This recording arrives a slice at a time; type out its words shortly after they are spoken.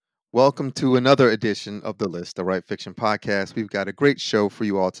Welcome to another edition of the List, the Right Fiction Podcast. We've got a great show for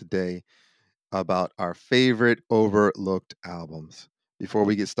you all today about our favorite overlooked albums. Before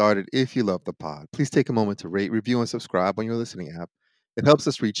we get started, if you love the pod, please take a moment to rate, review, and subscribe on your listening app. It helps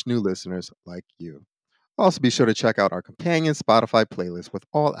us reach new listeners like you. Also, be sure to check out our companion Spotify playlist with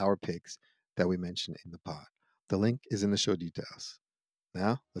all our picks that we mentioned in the pod. The link is in the show details.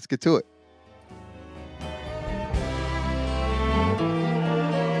 Now, let's get to it.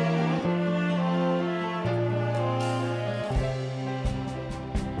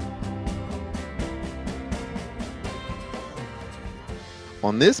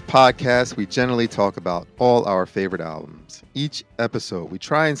 On this podcast, we generally talk about all our favorite albums. Each episode, we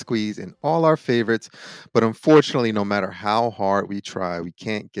try and squeeze in all our favorites, but unfortunately, no matter how hard we try, we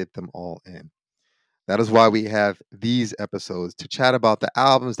can't get them all in. That is why we have these episodes to chat about the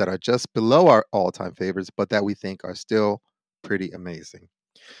albums that are just below our all time favorites, but that we think are still pretty amazing.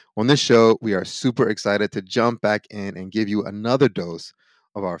 On this show, we are super excited to jump back in and give you another dose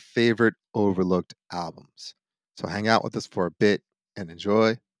of our favorite overlooked albums. So hang out with us for a bit and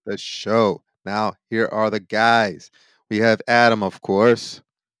enjoy the show. Now, here are the guys. We have Adam, of course,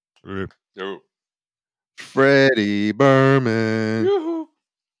 Yo. Freddie Berman, Yoo-hoo.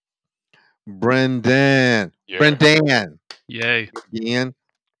 Brendan, Yeah. Brendan, Yay. Ian,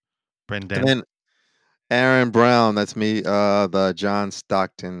 Brendan. and then Aaron Brown. That's me, the John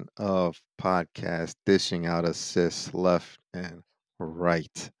Stockton of podcast, dishing out assists left and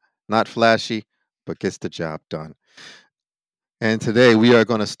right. Not flashy, but gets the job done. And today we are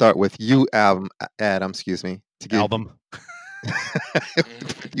going to start with you, Adam. Excuse me, to give Album.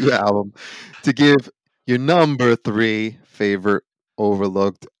 you album to give your number 3 favorite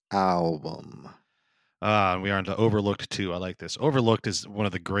overlooked album. We are into Overlooked 2. I like this. Overlooked is one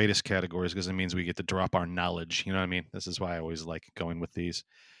of the greatest categories because it means we get to drop our knowledge. You know what I mean? This is why I always like going with these.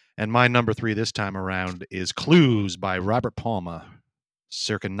 And my number 3 this time around is Clues by Robert Palmer,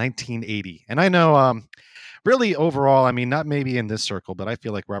 circa 1980. And I know, really overall, I mean, not maybe in this circle, but I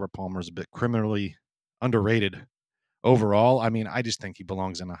feel like Robert Palmer is a bit criminally underrated overall. I mean, I just think he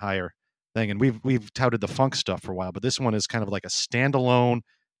belongs in a higher thing. And we've touted the funk stuff for a while, but this one is kind of like a standalone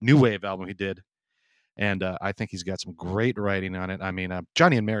new wave album he did. And I think he's got some great writing on it. I mean,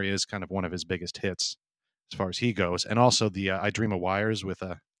 Johnny and Mary is kind of one of his biggest hits as far as he goes. And also the I Dream of Wires with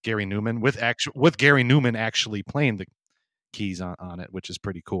Gary Newman, with Gary Newman actually playing the keys on it, which is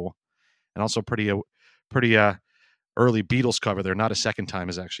pretty cool. And also pretty early Beatles cover there. Not a Second Time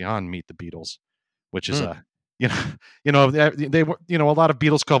is actually on Meet the Beatles, which is they were, a lot of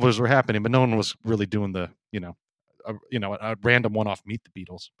Beatles covers were happening, but no one was really doing the a random one-off Meet the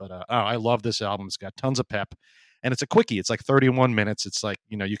Beatles. But I love this album. It's got tons of pep, and it's a quickie. It's like 31 minutes. It's like,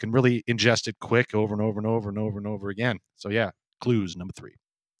 you can really ingest it quick over and over and over and over and over again. So yeah, Clues, number 3.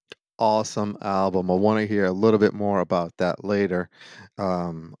 Awesome album. I want to hear a little bit more about that later.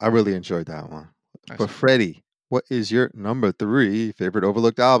 I really enjoyed that one. Nice. But Freddie, what is your number 3 favorite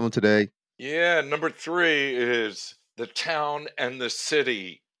overlooked album today? Yeah, number 3 is The Town and the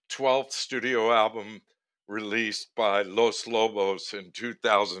City, 12th studio album released by Los Lobos in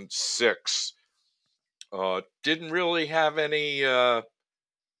 2006. Didn't really have any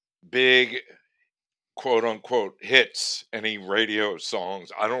big quote-unquote hits, any radio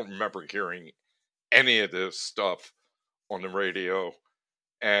songs. I don't remember hearing any of this stuff on the radio.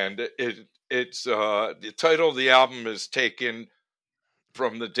 And it's the title of the album is taken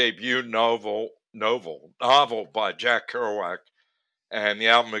from the debut novel by Jack Kerouac, and the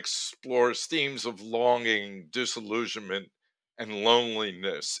album explores themes of longing, disillusionment, and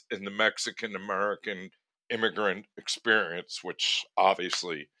loneliness in the Mexican-American immigrant experience, which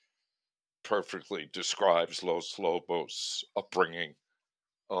obviously perfectly describes Los Lobos' upbringing.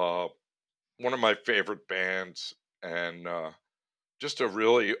 One of my favorite bands, and just a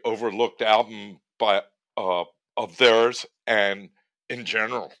really overlooked album of theirs, and in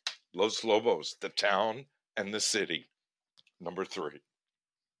general, Los Lobos, The Town and the City, number 3.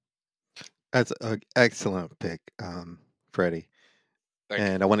 That's an excellent pick, Freddie. Thank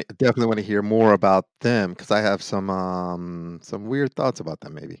And I definitely want to hear more about them because I have some weird thoughts about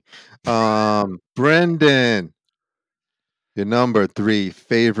them. Maybe, Brendan, your number 3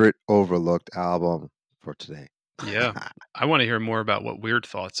 favorite overlooked album for today. Yeah. I want to hear more about what weird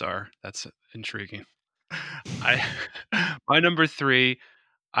thoughts are. That's intriguing. My number 3,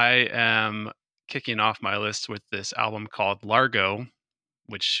 I am kicking off my list with this album called Largo,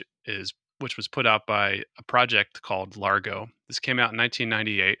 which was put out by a project called Largo. This came out in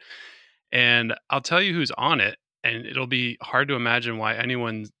 1998, and I'll tell you who's on it, and it'll be hard to imagine why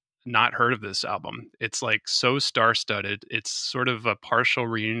anyone not heard of this album. It's like so star-studded. It's sort of a partial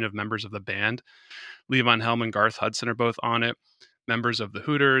reunion of members of the band. Levon Helm and Garth Hudson are both on it. Members of the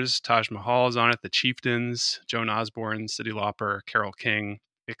Hooters, Taj Mahal is on it, the Chieftains, Joan Osborne, Cyndi Lauper, Carole King.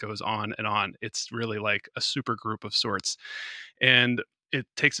 It goes on and on. It's really like a super group of sorts. And it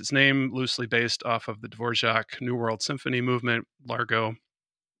takes its name loosely based off of the Dvorak New World Symphony movement, Largo.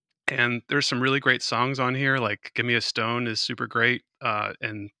 And there's some really great songs on here, like Give Me a Stone is super great.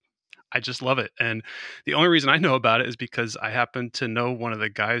 And I just love it. And the only reason I know about it is because I happen to know one of the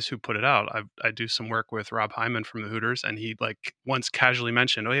guys who put it out. I do some work with Rob Hyman from the Hooters, and he like once casually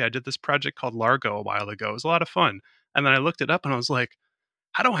mentioned, "Oh yeah, I did this project called Largo a while ago. It was a lot of fun." And then I looked it up and I was like,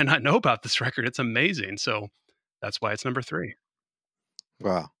 how do I not know about this record? It's amazing. So that's why it's number 3.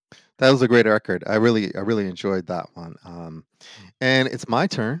 Wow. That was a great record. I really enjoyed that one. And it's my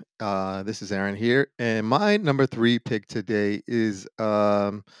turn. This is Aaron here, and my number 3 pick today is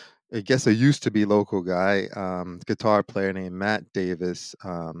I guess a used to be local guy, guitar player named Matt Davis.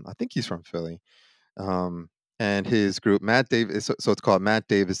 I think he's from Philly. Um, and his group Matt Davis. So it's called Matt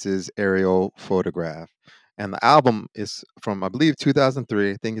Davis's Aerial Photograph, and the album is from I believe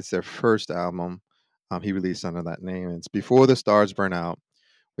 2003. I think it's their first album. He released under that name. It's Before the Stars Burn Out,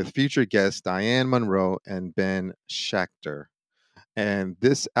 with featured guests Diane Monroe and Ben Schachter. And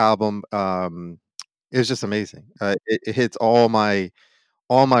this album is just amazing. It hits all my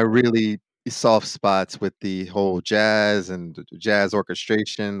really soft spots with the whole jazz and jazz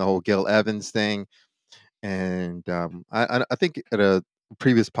orchestration, the whole Gil Evans thing. And I think at a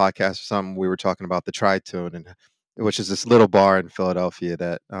previous podcast or something, we were talking about the Tritone, and which is this little bar in Philadelphia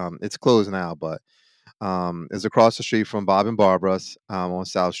that it's closed now, but is across the street from Bob and Barbara's on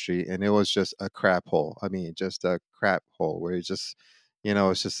South Street, and it was just a crap hole. I mean, just a crap hole where it's just,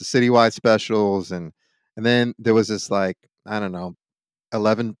 it's just the citywide specials, and then there was this like I don't know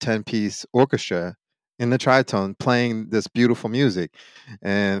 11-10 piece orchestra in the Tritone playing this beautiful music,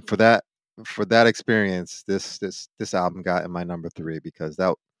 and for that experience, this album got in my number 3 because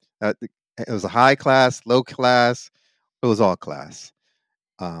that it was a high class, low class, it was all class.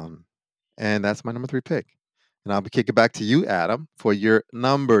 Um, and that's my number 3 pick. And I'll be kicking back to you, Adam, for your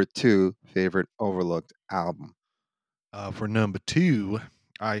number 2 favorite overlooked album. For number 2,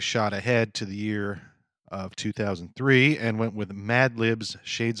 I shot ahead to the year of 2003 and went with Madlib's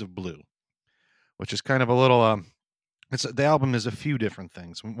Shades of Blue, which is kind of a little the album is a few different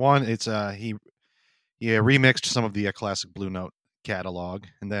things. One, it's he remixed some of the classic Blue Note catalog,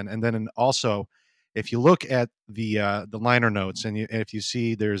 and then also if you look at the liner notes and if you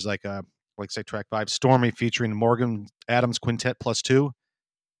see there's like say track 5 Stormy featuring Morgan Adams Quintet +2,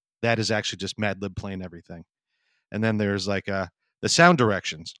 that is actually just Madlib playing everything. And then there's like the sound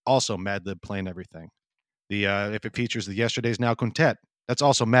directions, also Madlib playing everything. The if it features the Yesterday's Now Quintet, that's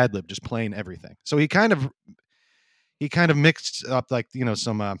also Madlib just playing everything. So he kind of mixed up like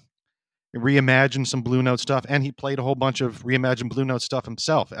some reimagined some Blue Note stuff, and he played a whole bunch of reimagined Blue Note stuff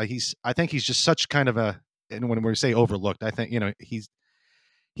himself. I think he's just such kind of and when we say overlooked, I think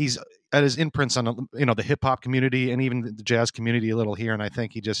he's at his imprints on the hip hop community and even the jazz community a little here, and I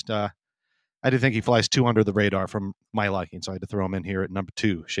think he just I do think he flies too under the radar from my liking, so I had to throw him in here at number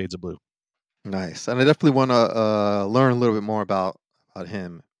 2, Shades of Blue. Nice. And I definitely want to learn a little bit more about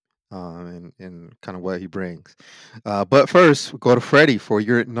him and kind of what he brings. But first, we'll go to Freddie for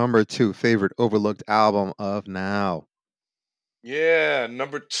your number 2 favorite overlooked album of now. Yeah,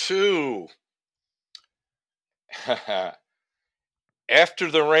 number 2.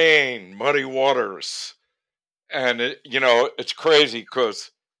 After the Rain, Muddy Waters. And it's crazy because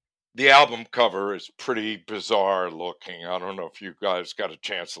the album cover is pretty bizarre looking. I don't know if you guys got a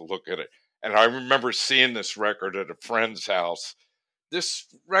chance to look at it. And I remember seeing this record at a friend's house. This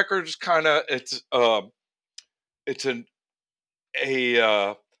record is kind of it's a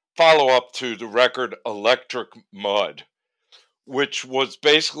follow up to the record Electric Mud, which was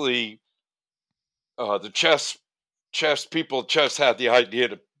basically the Chess people. Chess had the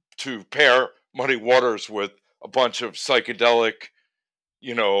idea to pair Muddy Waters with a bunch of psychedelic,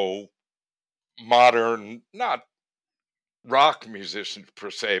 modern, not rock musicians per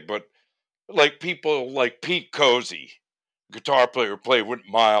se, but like people like Pete Cozy, guitar player, played with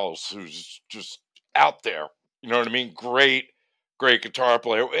Miles, who's just out there. You know what I mean? Great guitar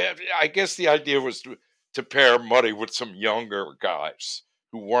player. I guess the idea was to pair Muddy with some younger guys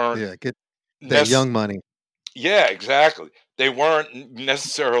who weren't get that young money. Yeah, exactly. They weren't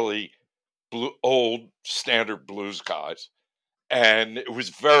necessarily old standard blues guys, and it was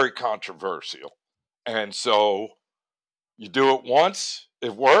very controversial. And so you do it once,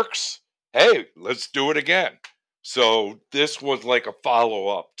 it works. Hey, let's do it again. So this was like a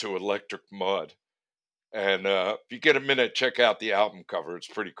follow-up to Electric Mud. And if you get a minute, check out the album cover. It's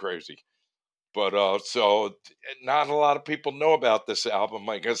pretty crazy. But not a lot of people know about this album,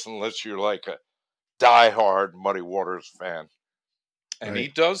 I guess, unless you're like a diehard Muddy Waters fan. And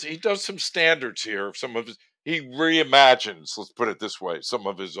Right. he does some standards here. Some of his, he reimagines, let's put it this way, some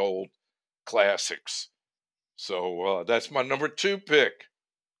of his old classics. So that's my number 2 pick.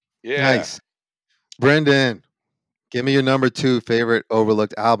 Yeah. Nice. Brendan, give me your number 2 favorite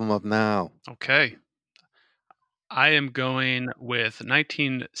overlooked album of now. Okay. I am going with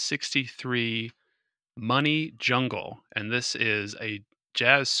 1963 Money Jungle, and this is a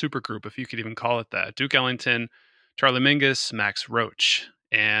jazz supergroup, if you could even call it that. Duke Ellington, Charlie Mingus, Max Roach.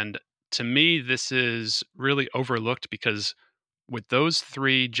 And to me, this is really overlooked because with those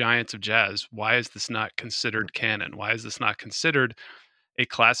three giants of jazz, why is this not considered canon? Why is this not considered a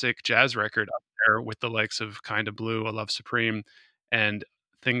classic jazz record up there with the likes of Kinda Blue, A Love Supreme, and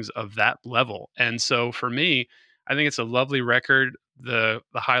things of that level? And so for me, I think it's a lovely record. The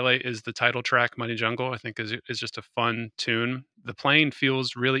highlight is the title track, Money Jungle. I think is just a fun tune. The playing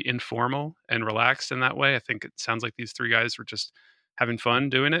feels really informal and relaxed in that way. I think it sounds like these three guys were just having fun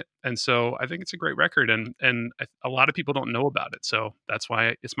doing it. And so I think it's a great record, and a lot of people don't know about it. So that's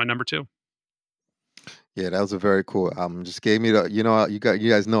why it's my number 2. Yeah, that was a very cool album. Just gave me the, you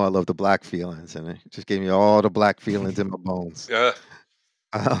guys know I love the black feelings, and it just gave me all the black feelings in my bones. Yeah.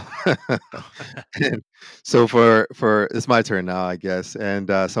 And so for it's my turn now, I guess. And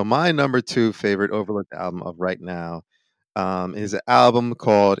so my number 2 favorite overlooked album of right now is an album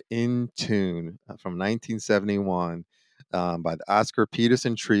called In Tune from 1971 by the Oscar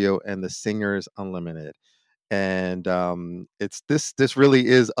Peterson Trio and the Singers Unlimited. And it's this really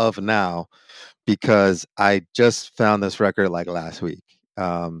is of now because I just found this record like last week.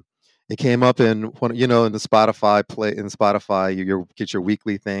 It came up in one, in the Spotify play in Spotify. You get your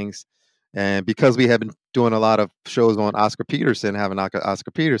weekly things, and because we have been doing a lot of shows on Oscar Peterson, having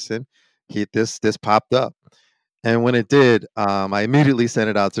Oscar Peterson, this popped up, and when it did, I immediately sent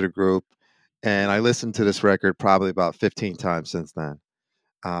it out to the group, and I listened to this record probably about 15 times since then.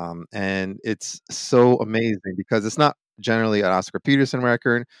 And it's so amazing because it's not generally an Oscar Peterson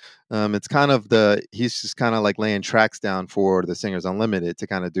record. It's kind of he's just kind of like laying tracks down for the Singers Unlimited to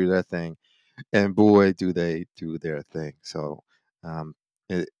kind of do their thing, and boy, do they do their thing. So, um,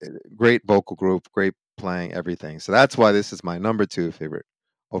 great vocal group, great playing, everything. So that's why this is my number 2 favorite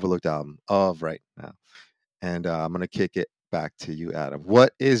overlooked album of right now. And I'm gonna kick it back to you, Adam.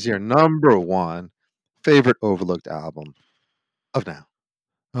 What is your number 1 favorite overlooked album of now?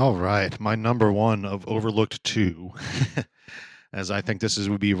 All right, my number 1 of Overlooked 2, as I think this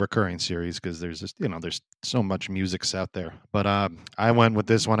would be a recurring series because there's just there's so much music's out there. But I went with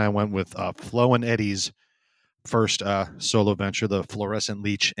this one. I went with Flo and Eddie's first solo venture, the Fluorescent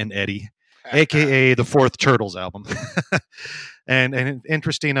Leech and Eddie, aka the Fourth Turtles album. and an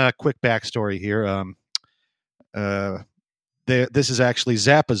interesting quick backstory here. This is actually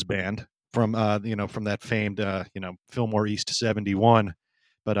Zappa's band from from that famed Fillmore East 71.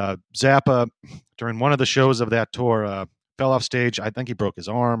 But Zappa, during one of the shows of that tour, fell off stage. I think he broke his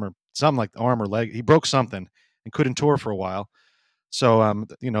arm or something, like the arm or leg. He broke something and couldn't tour for a while. So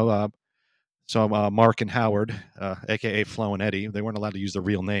Mark and Howard, aka Flo and Eddie, they weren't allowed to use their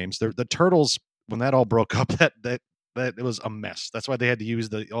real names. The Turtles, when that all broke up, that it was a mess. That's why they had to use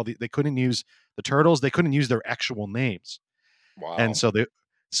they couldn't use the Turtles. They couldn't use their actual names. Wow. And so they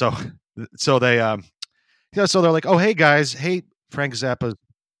so they're like, oh hey guys, hey Frank Zappa's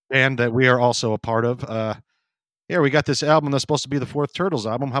band that we are also a part of. Here we got this album that's supposed to be the Fourth Turtles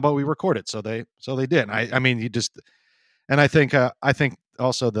album. How about we record it? So they did. I mean, you just, and I think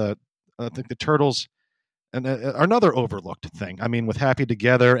also I think the Turtles and another overlooked thing. I mean, with Happy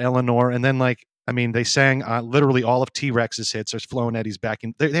Together, Eleanor, and then they sang literally all of T-Rex's hits. There's Flo and Eddie's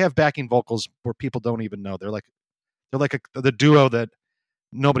backing. They have backing vocals where people don't even know. They're like the duo that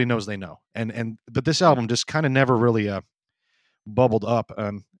nobody knows they know. But this album just kind of never really bubbled up.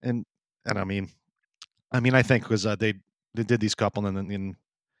 And I mean, I think because they did these couple, and then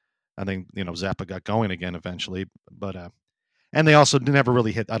I think Zappa got going again eventually. But and they also never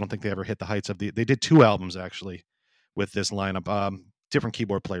really hit. I don't think they ever hit the heights of They did 2 albums actually with this lineup. Different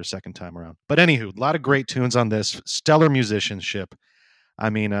keyboard players second time around. But anywho, a lot of great tunes on this. Stellar musicianship. I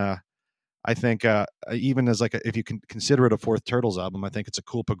mean, I think even as if you can consider it a Fourth Turtles album, I think it's a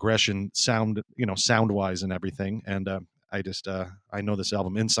cool progression sound wise and everything. And I know this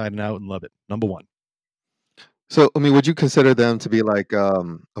album inside and out and love it. Number 1. So, I mean, would you consider them to be like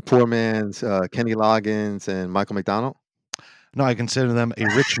a poor man's Kenny Loggins and Michael McDonald? No, I consider them a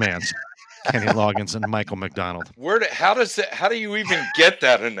rich man's Kenny Loggins and Michael McDonald. How do you even get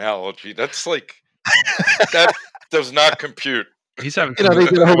that analogy? That's like that does not compute. He's having They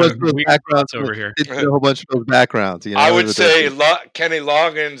did a whole bunch of those weak backgrounds. over here. They did a whole bunch of those backgrounds. I would say Kenny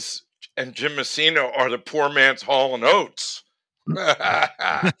Loggins and Jim Messina are the poor man's Hall and Oates.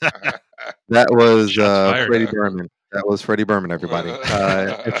 That was Shots fired. Freddie Berman. That was Freddie Berman, everybody.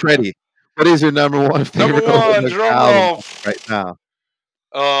 And Freddie, what is your number one favorite album right now?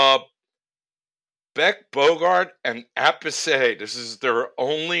 Beck, Bogart, and Appice. This is their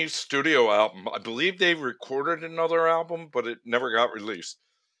only studio album. I believe they recorded another album, but it never got released.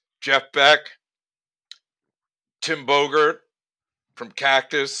 Jeff Beck, Tim Bogart from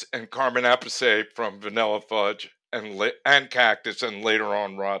Cactus, and Carmen Appice from Vanilla Fudge and Cactus, and later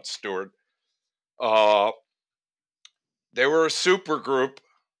on Rod Stewart. They were a super group.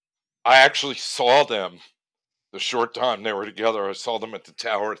 I actually saw them the short time they were together. I saw them at the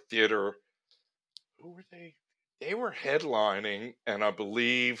Tower Theater. Who were they? They were headlining, and I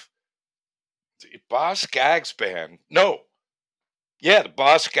believe Boss Skaggs Band. No. Yeah, the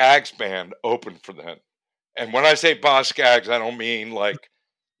Boss Skaggs Band opened for them. And when I say Boss Skaggs, I don't mean like,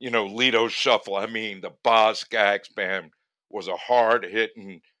 Lido Shuffle. I mean the Boss Skaggs Band was a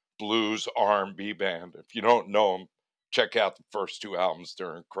hard-hitting blues R&B band. If you don't know them, check out the first two albums.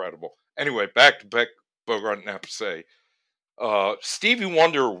 They're incredible. Anyway, back to Beck, Bogart, and Appice. Stevie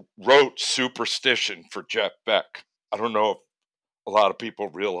Wonder wrote Superstition for Jeff Beck. I don't know if a lot of people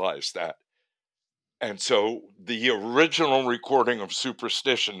realize that. And so the original recording of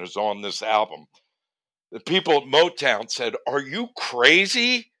Superstition is on this album. The people at Motown said, "Are you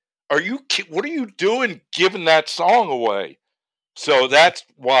crazy? What are you doing giving that song away?" So that's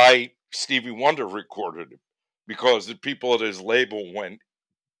why Stevie Wonder recorded it, because the people at his label went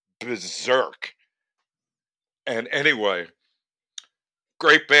berserk. And anyway,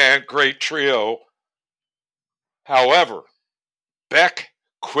 great band, great trio. However, Beck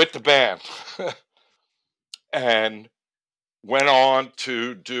quit the band and went on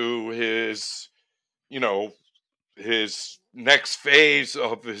to do his next phase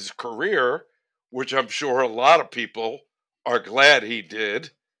of his career, which I'm sure a lot of people are glad he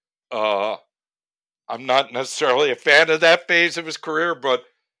did. I'm not necessarily a fan of that phase of his career, but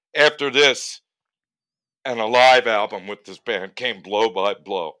after this and a live album with this band came Blow by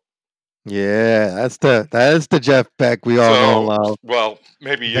Blow. Yeah, that is the Jeff Beck we all know and love. Well,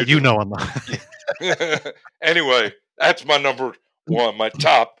 maybe you know and love. Anyway, that's my number one, my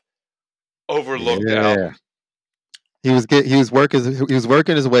top overlooked album. He was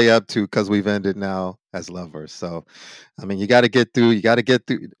working his way up to Because We've Ended Now as Lovers. So, I mean, you got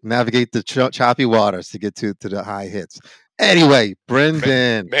to navigate the choppy waters to get to the high hits. Anyway,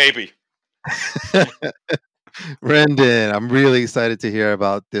 Brendan. Maybe. Brendan, I'm really excited to hear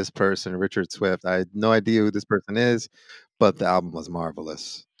about this person, Richard Swift. I had no idea who this person is, but the album was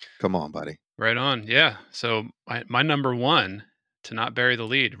marvelous. Come on, buddy. Right on. Yeah. So my number one, to not bury the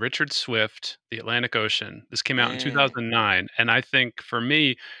lead, Richard Swift, The Atlantic Ocean. This came out in 2009. And I think for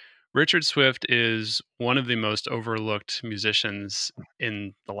me, Richard Swift is one of the most overlooked musicians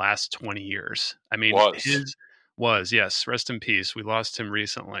in the last 20 years. I mean, yes, rest in peace. We lost him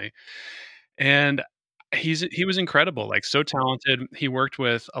recently. And he was incredible, like so talented. He worked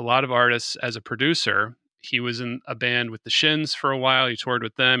with a lot of artists as a producer. He was in a band with the Shins for a while. He toured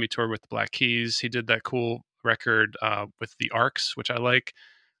with them. He toured with the Black Keys. He did that cool record with the Arcs, which I like.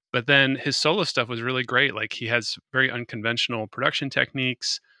 But then his solo stuff was really great. Like he has very unconventional production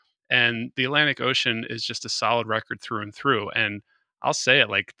techniques, and The Atlantic Ocean is just a solid record through and through. And I'll say it,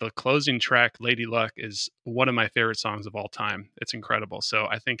 like the closing track, Lady Luck, is one of my favorite songs of all time. It's incredible. So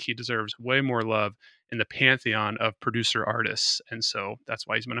I think he deserves way more love in the pantheon of producer artists. And so that's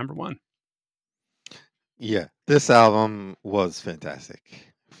why he's my number one. Yeah, this album was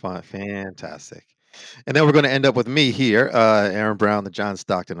fantastic. Fantastic. And then we're going to end up with me here, Aaron Brown, the John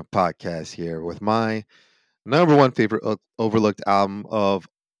Stockton of podcast here, with my number one favorite overlooked album of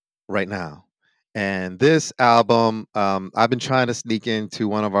right now. And this album, I've been trying to sneak into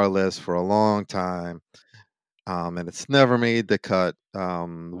one of our lists for a long time, and it's never made the cut.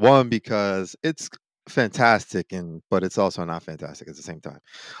 One, because it's fantastic, but it's also not fantastic at the same time.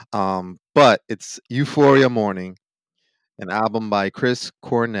 But it's Euphoria Morning, an album by Chris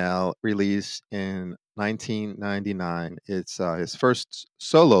Cornell, released in 1999. It's his first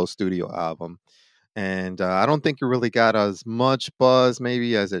solo studio album. And I don't think it really got as much buzz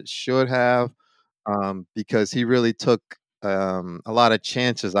maybe as it should have, because he really took a lot of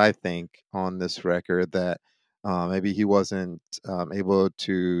chances, I think, on this record that maybe he wasn't able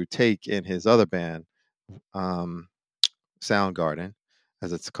to take in his other band, Soundgarden.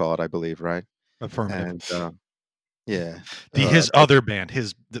 as it's called, I believe, right? Affirmative. And yeah, His other band,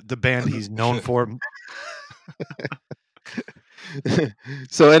 the band he's known for.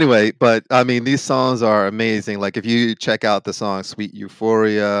 So anyway, but I mean, these songs are amazing. Like if you check out the song "Sweet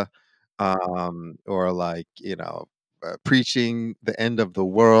Euphoria," or like "Preaching the End of the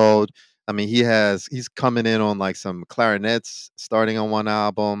World." I mean, he's coming in on like some clarinets starting on one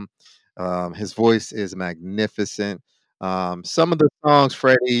album. His voice is magnificent. Some of the songs,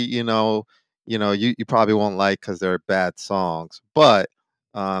 Freddie, you probably won't like because they're bad songs, but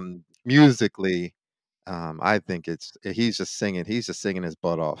musically, I think he's just singing. He's just singing his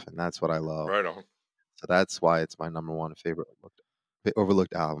butt off, and that's what I love. Right on. So that's why it's my number one favorite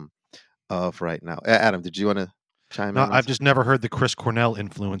overlooked album of right now. Adam, did you want to chime No, in on I've just never heard the Chris Cornell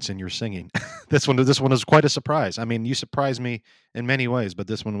influence in your singing. This one is quite a surprise. I mean, you surprised me in many ways, but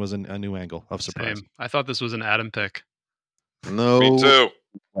this one was a new angle of surprise. Same. I thought this was an Adam pick. No Me too.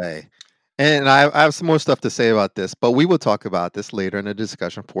 way. And I have some more stuff to say about this, but we will talk about this later in the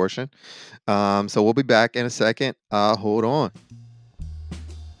discussion portion. So we'll be back in a second. Hold on.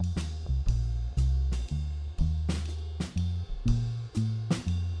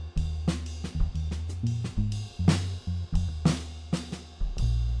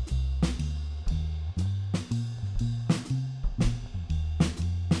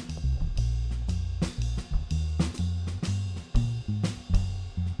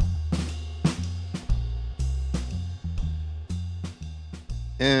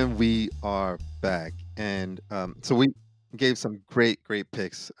 And we are back. And so we gave some great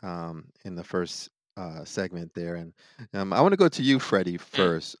picks in the first segment there. And I want to go to you, Freddie,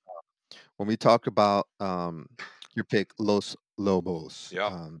 first. When we talked about your pick, Los Lobos,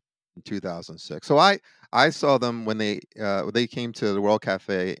 Yeah. in 2006. So I saw them when they came to the World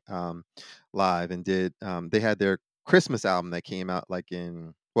Cafe live and did. They had their Christmas album that came out like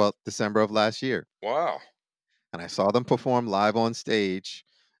in December of last year. Wow. And I saw them perform live on stage,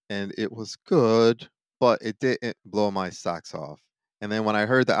 and it was good, but it didn't blow my socks off. And then when I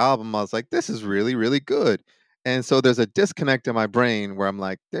heard the album, I was like, this is really, really good. And so there's a disconnect in my brain where I'm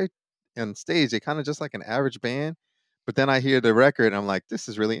like, they're on stage, they kind of just like an average band. But then I hear the record, and I'm like, this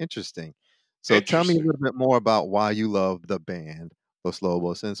is really interesting. So tell me a Interesting. little bit more about why you love the band, Los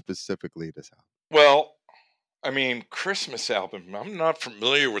Lobos, and specifically this album. Well, I mean, Christmas album. I'm not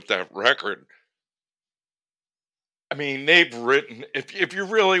familiar with that record. I mean, they've written. If you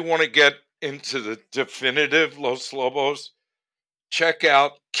really want to get into the definitive Los Lobos, check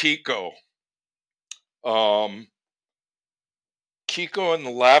out Kiko. Kiko and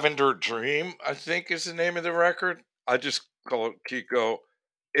the Lavender Dream, I think, is the name of the record. I just call it Kiko.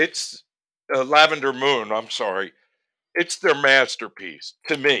 It's Lavender Moon. I'm sorry. It's their masterpiece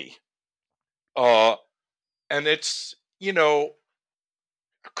to me. And it's a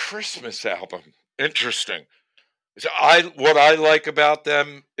Christmas album. Interesting. What I like about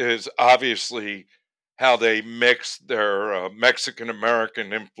them is obviously how they mix their Mexican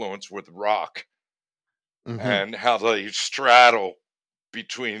American influence with rock, and how they straddle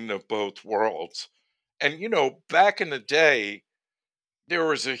between the both worlds. And back in the day, there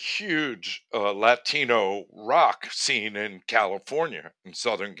was a huge Latino rock scene in California, in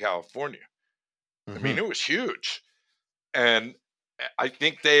Southern California. I mean, it was huge, and I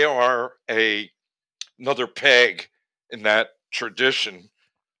think they are another peg in that tradition.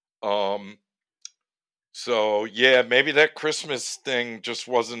 So yeah, maybe that Christmas thing just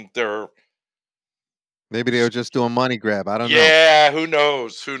wasn't their. Maybe they were just doing money grab. I don't know. Yeah, who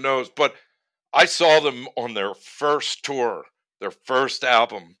knows? Who knows? But I saw them on their first tour, their first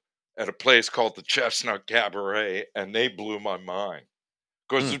album, at a place called the Chestnut Cabaret, and they blew my mind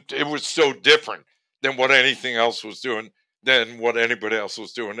because it was so different than what anything else was doing, than what anybody else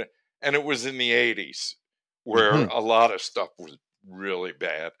was doing. And it was in the 80s, where a lot of stuff was really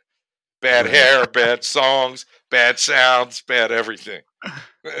bad. Bad hair, bad songs, bad sounds, bad everything.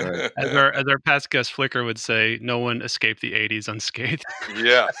 Right. As our past guest Flicker would say, no one escaped the 80s unscathed.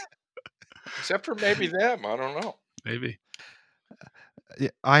 Yeah. Except for maybe them. I don't know. Maybe.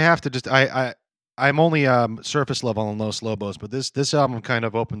 I have to just I'm only surface level on Los Lobos, but this album kind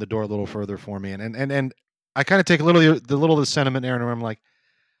of opened the door a little further for me, and I kind of take a little of the sentiment there, and I'm like,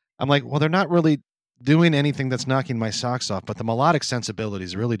 well, they're not really doing anything that's knocking my socks off, but the melodic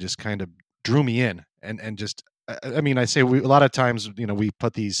sensibilities really just kind of drew me in, and just I mean, I say a lot of times, we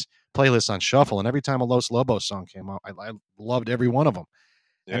put these playlists on shuffle, and every time a Los Lobos song came out, I loved every one of them.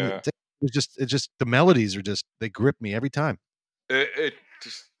 Yeah. And it's just the melodies are just, they grip me every time.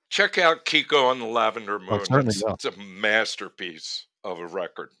 Check out Kiko and the Lavender Moon. Certainly will. It's a masterpiece of a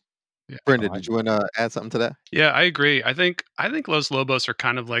record. Brendan, did you want to add something to that? Yeah, I agree. I think Los Lobos are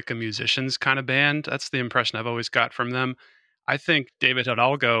kind of like a musician's kind of band. That's the impression I've always got from them. I think David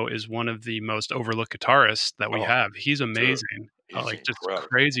Hidalgo is one of the most overlooked guitarists that we Oh, have. He's dude, amazing, he's like just incredible.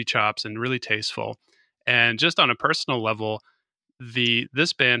 crazy chops and really tasteful. And just on a personal level,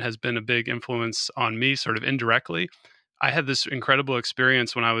 this band has been a big influence on me, sort of indirectly. I had this incredible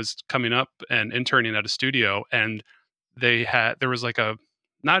experience when I was coming up and interning at a studio, and there was like a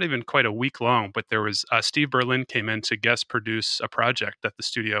not even quite a week long, but there was Steve Berlin came in to guest produce a project that the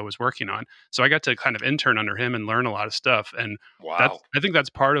studio was working on. So I got to kind of intern under him and learn a lot of stuff. And Wow. I think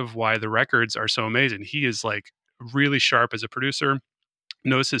that's part of why the records are so amazing. He is like really sharp as a producer,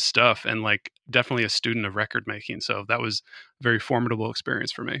 knows his stuff, and like definitely a student of record making. So that was a very formidable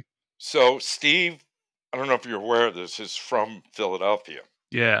experience for me. So Steve, I don't know if you're aware of this, is from Philadelphia.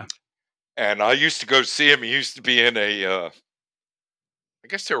 Yeah. And I used to go see him. He used to be in I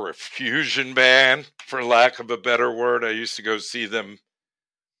guess they were a fusion band, for lack of a better word. I used to go see them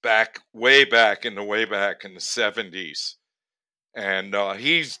way back in the 70s. And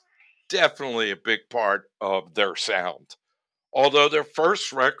he's definitely a big part of their sound. Although their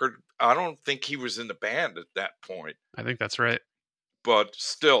first record, I don't think he was in the band at that point. I think that's right. But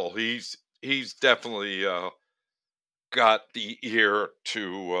still, he's definitely got the ear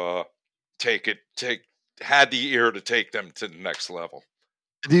to had the ear to take them to the next level.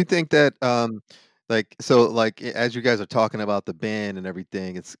 Do you think that as you guys are talking about the band and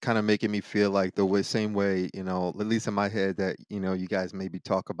everything, it's kind of making me feel like same way, at least in my head, that you guys maybe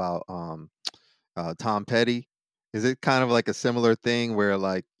talk about Tom Petty. Is it kind of like a similar thing where,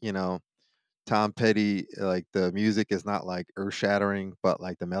 like, Tom Petty, like, the music is not like earth shattering, but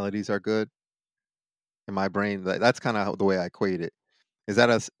like the melodies are good? In my brain, that's kind of the way I equate it. Is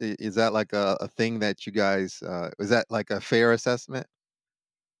that like a thing that you guys is that like a fair assessment?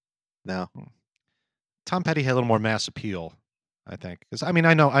 No. Tom Petty had a little more mass appeal, I think. Because I mean,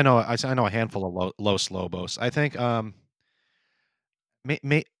 I know a handful of Los Lobos. I think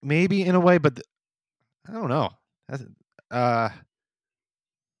maybe in a way, but I don't know.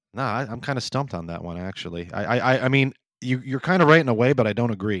 No, I'm kind of stumped on that one, actually. I mean, you're kind of right in a way, but I don't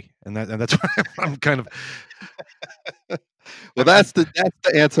agree, and that's why I'm kind of. Well, that's the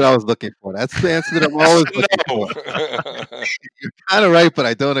answer I was looking for. That's the answer that I'm always looking for. You're kind of right, but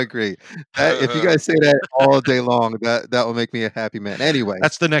I don't agree. If you guys say that all day long, that will make me a happy man. Anyway,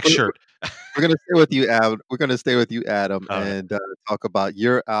 that's the next shirt. We're gonna stay with you, Adam. We're gonna stay with you, Adam, All right. and talk about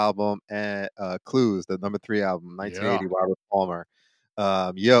your album and Clues, the number 3 album, 1980, Robert Palmer.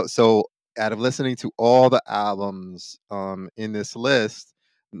 So out of listening to all the albums in this list,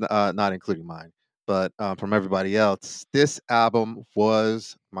 not including mine, but from everybody else, this album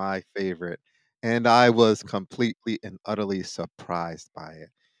was my favorite, and I was completely and utterly surprised by it.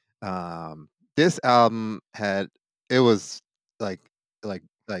 This album it was like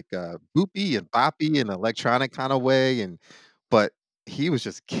boopy and boppy in an electronic kind of way, but he was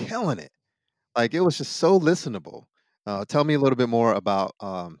just killing it. Like, it was just so listenable. Tell me a little bit more about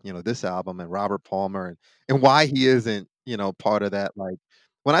this album and Robert Palmer, and why he isn't part of that. Like,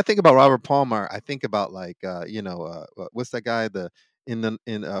 when I think about Robert Palmer, I think about, like, what's that guy, the in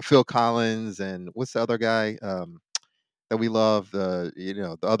Phil Collins, and what's the other guy that we love,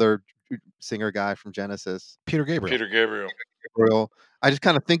 the other singer guy from Genesis, Peter Gabriel. Peter Gabriel. Gabriel. I just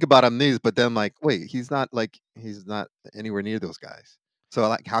kind of think about him these, but then, like, wait, he's not anywhere near those guys. So,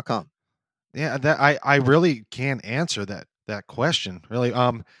 like, how come? Yeah, that I really can't answer that question, really.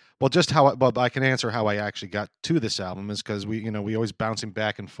 Well, just but I can answer how I actually got to this album is because we always bouncing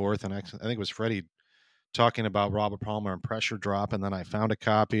back and forth, and I think it was Freddie talking about Robert Palmer and Pressure Drop, and then I found a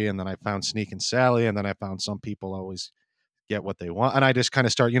copy, and then I found Sneak and Sally, and then I found Some People Always Get What They Want, and I just kind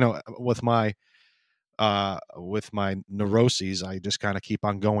of start, with my neuroses, I just kind of keep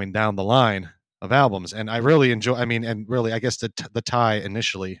on going down the line of albums, and I really enjoy. I mean, and really, I guess the tie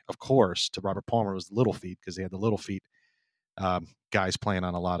initially, of course, to Robert Palmer was Little Feat, because they had the Little Feat guys playing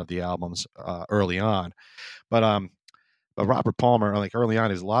on a lot of the albums early on. But Robert Palmer, like, early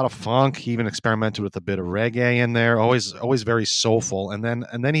on, is a lot of funk. He even experimented with a bit of reggae in there. Always very soulful. And then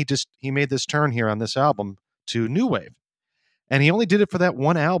he made this turn here on this album to new wave. And he only did it for that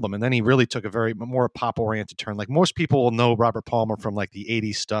one album, and then he really took a very more pop-oriented turn. Like, most people will know Robert Palmer from, like, the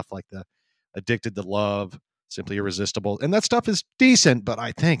 80s stuff, like the Addicted to Love, Simply Irresistible. And that stuff is decent, but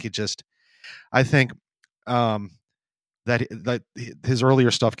I think that his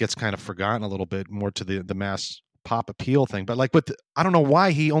earlier stuff gets kind of forgotten a little bit more to the mass pop appeal thing. But, like, I don't know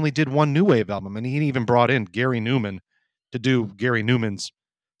why he only did one new wave album, and he even brought in Gary Newman to do Gary Newman's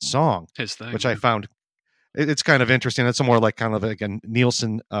song, His thing, which I found it's kind of interesting. It's a more like kind of like a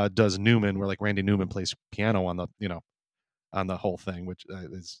Nielsen does Newman, where like Randy Newman plays piano on the on the whole thing, which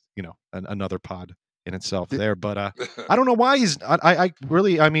is another pod in itself there. But I don't know why I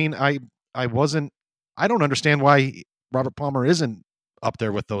really, I mean, I wasn't, I don't understand why Robert Palmer isn't up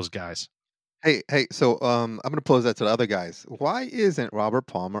there with those guys. Hey, so I'm gonna pose that to the other guys. Why isn't Robert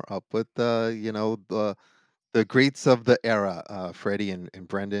Palmer up with the greats of the era, Freddie and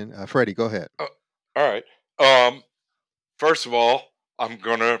Brendan? Freddie, go ahead. All right. First of all, I'm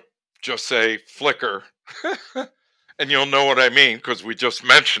gonna just say Flicker, and you'll know what I mean because we just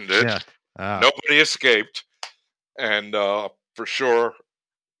mentioned it. Yeah. Nobody escaped, and for sure,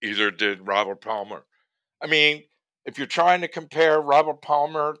 either did Robert Palmer. I mean, if you're trying to compare Robert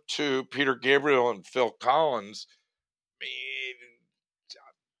Palmer to Peter Gabriel and Phil Collins, I mean,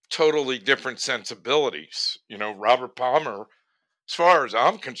 totally different sensibilities. Robert Palmer, as far as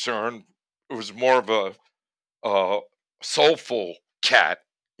I'm concerned, was more of a soulful cat.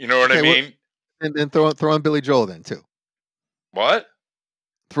 You know what I mean? And throw in Billy Joel then too. What?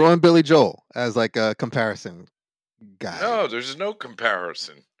 Throw in Billy Joel as like a comparison guy. No, there's no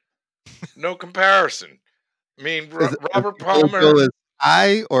comparison. No comparison. I mean, Robert Palmer is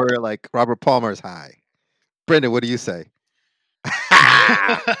high or like Robert Palmer's high. Brendan, what do you say?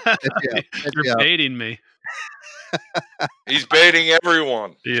 You're baiting me. He's baiting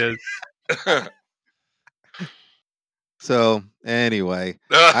everyone. He is. So anyway,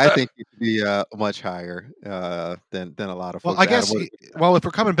 I think it could be much higher than a lot of folks. Well, I guess. Well, if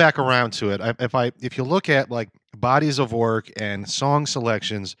we're coming back around to it, if you look at like bodies of work and song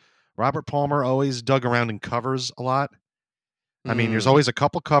selections, Robert Palmer always dug around in covers a lot. I mean, there's always a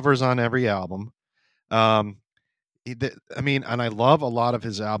couple covers on every album. I mean, and I love a lot of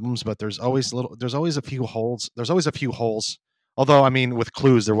his albums, but there's always a few holes. There's always a few holes. Although, I mean, with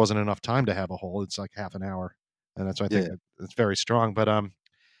Clues, there wasn't enough time to have a hole. It's like half an hour. And that's why I think it's very strong. But I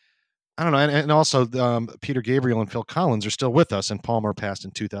don't know. And also, Peter Gabriel and Phil Collins are still with us, and Palmer passed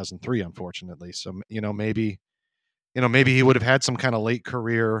in 2003, unfortunately. So maybe he would have had some kind of late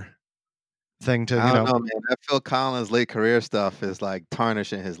career thing to. I don't know, man. That Phil Collins late career stuff is like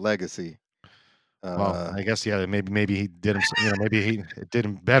tarnishing his legacy. Well, I guess maybe he did him. Maybe he did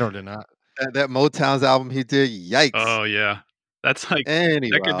him better than that. That Motown's album he did. Yikes! Oh yeah. That's like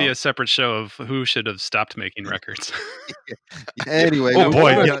that could be a separate show of who should have stopped making records. Anyway, oh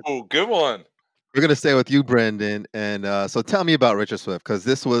boy, good one. We're gonna stay with you, Brendan, and so tell me about Richard Swift, because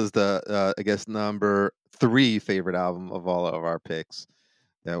this was the I guess number 3 favorite album of all of our picks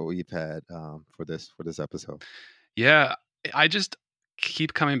that we've had for this episode. Yeah, I just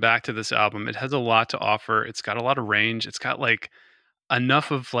keep coming back to this album. It has a lot to offer. It's got a lot of range. It's got like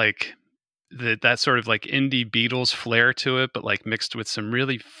enough of like that sort of like indie Beatles flair to it, but like mixed with some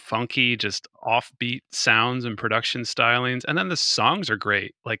really funky, just offbeat sounds and production stylings. And then the songs are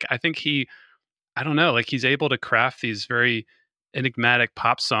great. Like I think I don't know, like he's able to craft these very enigmatic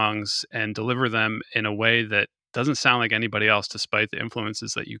pop songs and deliver them in a way that doesn't sound like anybody else, despite the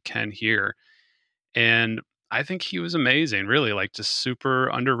influences that you can hear. And I think he was amazing, really, like just super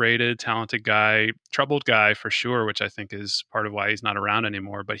underrated, talented guy, troubled guy for sure, which I think is part of why he's not around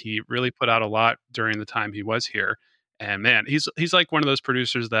anymore. But he really put out a lot during the time he was here. And man, he's like one of those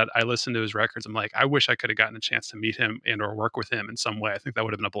producers that I listen to his records. I'm like, I wish I could have gotten a chance to meet him and or work with him in some way. I think that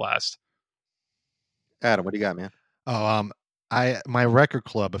would have been a blast. Adam, what do you got, man? Oh, my record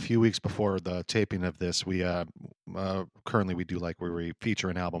club a few weeks before the taping of this, we currently we do like where we feature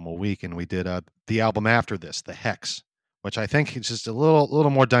an album a week, and we did the album after this, The Hex, which I think is just a little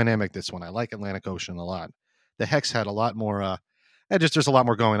more dynamic. This one, I like Atlantic Ocean a lot. The Hex had a lot more. There's a lot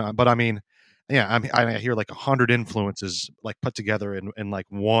more going on, but I mean, yeah, I hear like 100 influences like put together in like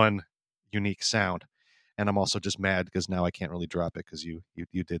one unique sound, and I'm also just mad because now I can't really drop it because you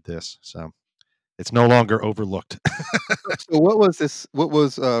did this, so. It's no longer overlooked. So what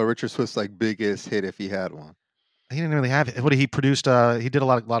was Richard Swift's like biggest hit, if he had one? He didn't really have it. What he produced? He did a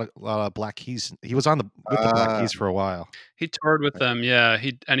lot of Black Keys. He was with the Black Keys for a while. He toured with them, yeah.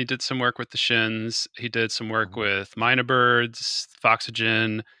 He did some work with the Shins. He did some work with Minor Birds,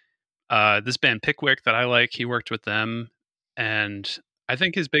 Foxygen. This band Pickwick that I like, he worked with them. And I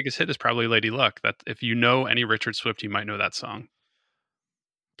think his biggest hit is probably Lady Luck. That if you know any Richard Swift, you might know that song.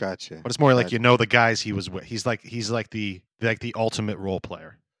 Gotcha. But it's more like the guys he was with. He's like the ultimate role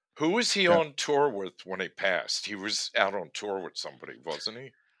player. Who was he on tour with when he passed? He was out on tour with somebody, wasn't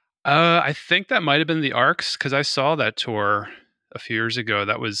he? I think that might have been the Arcs, because I saw that tour a few years ago.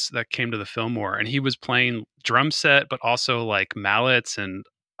 That came to the Fillmore, and he was playing drum set, but also like mallets and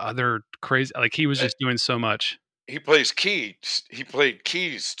other crazy. Like he was just doing so much. he plays keys. He played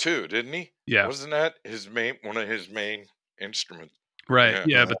keys too, didn't he? Yeah. Wasn't that one of his main instruments? Right.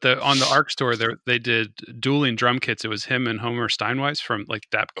 Yeah. Yeah, but on the Arc store they did dueling drum kits. It was him and Homer Steinweiss from like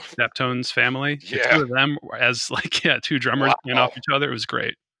Daptones family. The Yeah. two of them as two drummers playing off Wow. each other. It was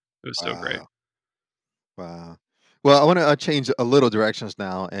great. It was so great. Wow. Well, I want to change a little directions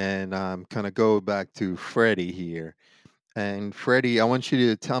now and kind of go back to Freddie here. And Freddie, I want you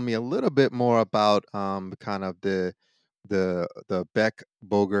to tell me a little bit more about kind of the Beck,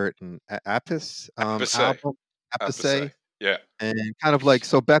 Bogert, and Appice Appice. album, Appice. Appice. Yeah. And kind of like,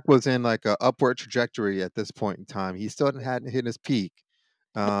 so Beck was in like a upward trajectory at this point in time. He still hadn't hit his peak.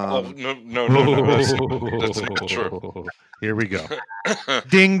 Oh, no. That's not true. Here we go.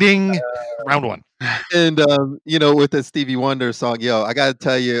 Ding, ding. Round one. And with the Stevie Wonder song, yo, I gotta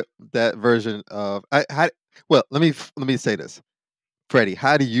tell you that version of well, let me say this, Freddie,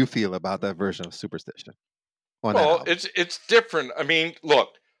 how do you feel about that version of Superstition? Well, it's different. I mean, look,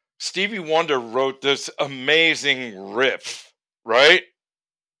 Stevie Wonder wrote this amazing riff, right?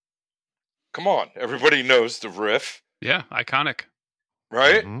 Come on, everybody knows the riff. Yeah, iconic.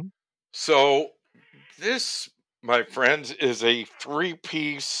 Right? Mm-hmm. So this, my friends, is a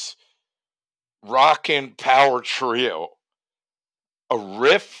 3-piece rockin' power trio. A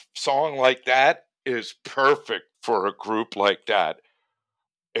riff song like that is perfect for a group like that.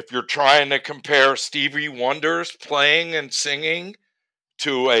 If you're trying to compare Stevie Wonder's playing and singing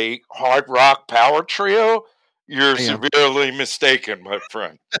to a hard rock power trio, you're severely mistaken, my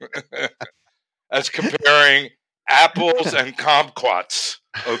friend. That's comparing apples and kumquats,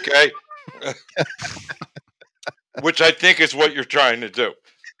 okay? Which I think is what you're trying to do.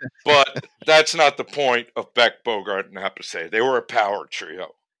 But that's not the point of Beck, Bogert, and Appice. They were a power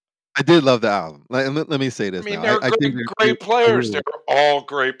trio. I did love the album. Let me say this. I mean, now. they're great players. They're all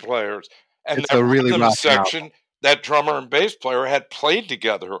great players. And it's a really rock section, album. that drummer and bass player had played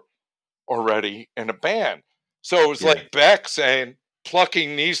together already in a band. So it was like Beck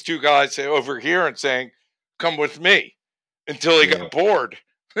plucking these two guys over here and saying, come with me, until he got bored.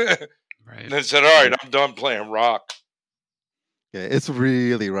 Right. And then said, all right, I'm done playing rock. Yeah, it's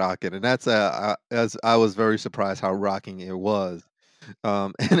really rocking. And that's as I was very surprised how rocking it was.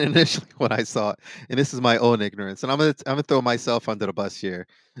 And initially when I saw it, and this is my own ignorance, and I'm gonna throw myself under the bus here.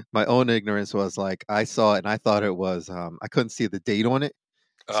 My own ignorance was like, I saw it and I thought it was I couldn't see the date on it.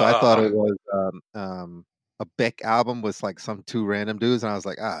 So I thought it was a Beck album with like some two random dudes, and I was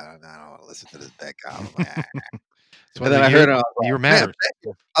like, I don't want to listen to this Beck album. So and then I heard it, you were mad.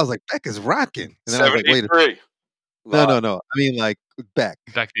 I was like, Beck is rocking. And then I was like, wait a minute. No. I mean like Beck.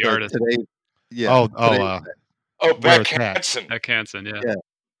 Beck the artist. Today, yeah. Beck Hansen. Beck Hansen, yeah.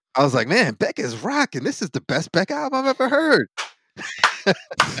 I was like, man, Beck is rocking. This is the best Beck album I've ever heard.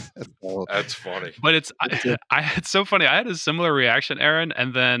 That's funny. But it's so funny. I had a similar reaction, Aaron,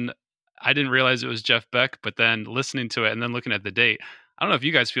 and then I didn't realize it was Jeff Beck, but then listening to it and then looking at the date, I don't know if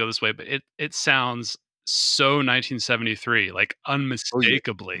you guys feel this way, but it sounds so 1973, like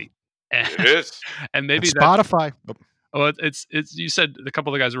unmistakably. It is. And maybe it's Spotify. Oh, it's you said a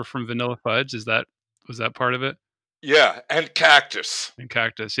couple of guys were from Vanilla Fudge. Was that part of it? Yeah, and Cactus.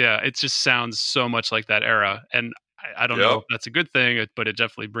 Yeah. It just sounds so much like that era, and I don't know if that's a good thing, but it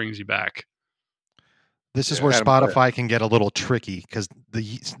definitely brings you back. This is where Spotify can get a little tricky, because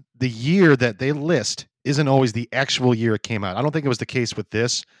the year that they list isn't always the actual year it came out. I don't think it was the case with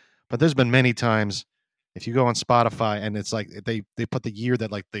this, but there's been many times if you go on Spotify and it's like they put the year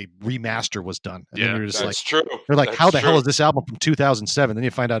that like the remaster was done. And then you're just that's true. You're like, that's how the true. hell is this album from 2007? Then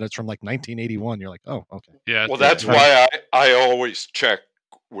you find out it's from like 1981. You're like, oh, okay. Yeah. Well, that's why I always check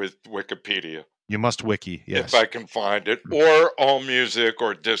with Wikipedia. You must wiki, yes. If I can find it, or AllMusic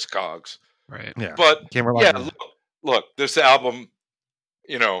or Discogs. Right. Yeah. But look, this album,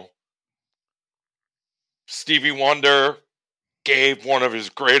 Stevie Wonder gave one of his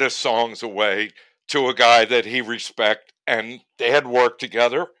greatest songs away to a guy that he respect, and they had worked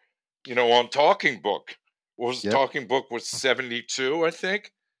together, on Talking Book. Talking Book was 72, I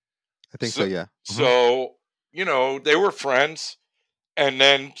think. I think so, yeah. So, they were friends, and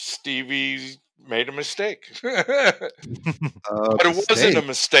then Stevie made a mistake. But it wasn't a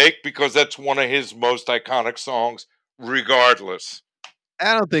mistake, because that's one of his most iconic songs, regardless.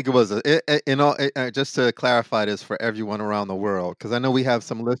 I don't think it was. Just to clarify this for everyone around the world, because I know we have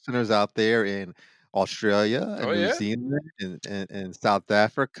some listeners out there in Australia and New Zealand and South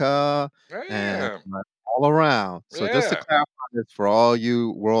Africa and all around. So just to clarify this for all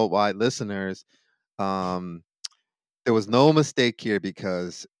you worldwide listeners, there was no mistake here,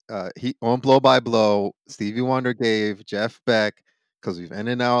 because on Blow by Blow, Stevie Wonder gave Jeff Beck, because we've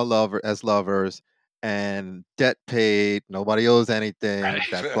ended our as lovers, and debt paid. Nobody owes anything. Right.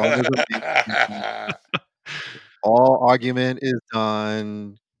 That song is amazing. All argument is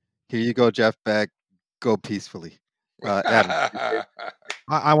done. Here you go, Jeff Beck. Go peacefully. Adam.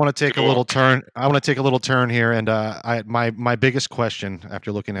 I want to take a Go little on. turn. I want to take a little turn here, and my biggest question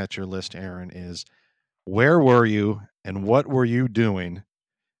after looking at your list, Aaron, is where were you and what were you doing,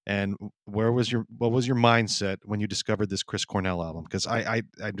 and what was your mindset when you discovered this Chris Cornell album? Because I'm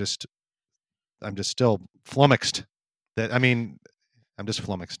just still flummoxed. I'm just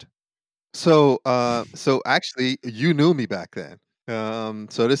flummoxed. So actually you knew me back then.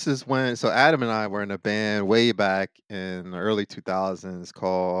 So this is when Adam and I were in a band way back in the early 2000s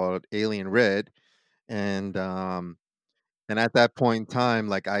called Alien Red, and at that point in time,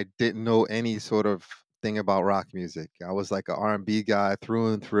 like, I didn't know any sort of thing about rock music. I was like an R&B guy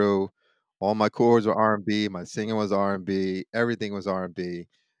through and through. All my chords were R&B, my singing was R&B, everything was R&B.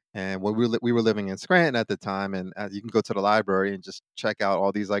 And when we were living in Scranton at the time, and you can go to the library and just check out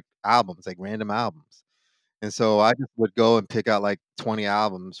all these like albums, like random albums. And so I just would go and pick out like 20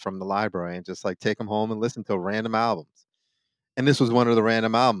 albums from the library and just like take them home and listen to random albums. And this was one of the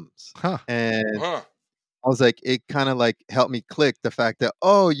random albums. Huh. And Huh. I was like, it kind of like helped me click the fact that,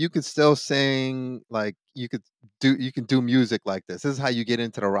 oh, you could still sing, like you can do music like this. This is how you get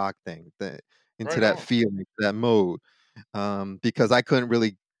into the rock thing, into Right that on. feeling, that mode. Because I couldn't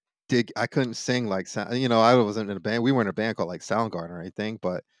really I couldn't sing like I wasn't in a band. We weren't in a band called like Soundgarden or anything,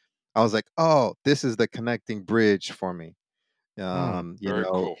 but I was like, oh, this is the connecting bridge for me. Very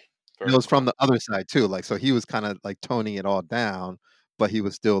cool. It Very was from cool. the other side too. Like, so he was kind of like toning it all down, but he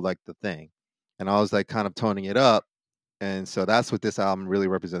was still like the thing. And I was like kind of toning it up. And so that's what this album really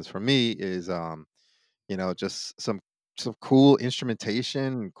represents for me is just some cool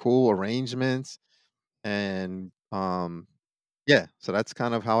instrumentation, cool arrangements. And yeah, so that's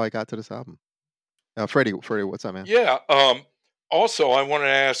kind of how I got to this album. Freddie, what's up, man? Yeah. Also, I want to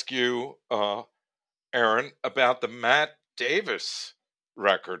ask you, Aaron, about the Matt Davis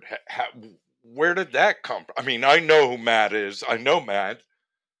record. Where did that come from? I mean, I know who Matt is. I know Matt,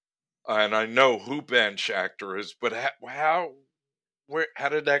 and I know who Ben Schachter is. But how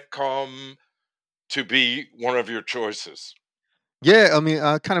did that come to be one of your choices? Yeah, I mean,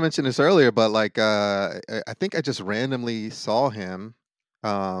 I kind of mentioned this earlier, but like, I think I just randomly saw him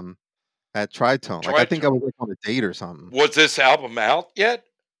um, at Tritone. Like, I think I Tritone. was like on a date or something. Was this album out yet?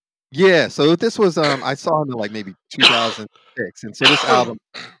 Yeah, so this was I saw him in like maybe 2006, and so this album,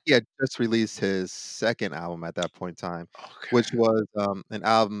 he had just released his second album at that point in time, which Okay. was an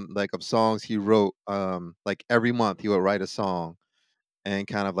album like of songs he wrote. Like every month he would write a song and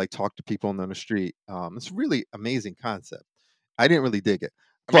kind of like talk to people on the street. It's a really amazing concept. I didn't really dig it,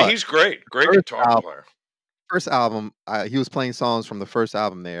 I mean, but he's great. Great first guitar album, player. he was playing songs from the first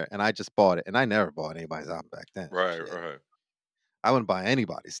album there, and I just bought it. And I never bought anybody's album back then. Right, Shit, right. I wouldn't buy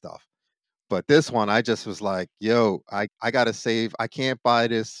anybody's stuff. But this one, I just was like, "Yo, I gotta save. I can't buy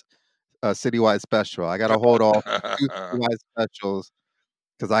this citywide special. I gotta hold off on 2 citywide specials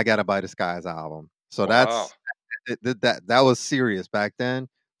because I gotta buy this guy's album." So Wow. that was serious back then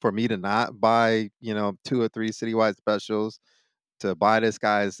for me to not buy 2 or 3 citywide specials to buy this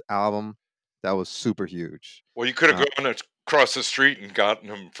guy's album. That was super huge. Well, you could have Uh, gone across the street and gotten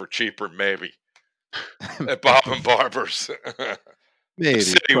them for cheaper, maybe at Bob and Barber's. maybe,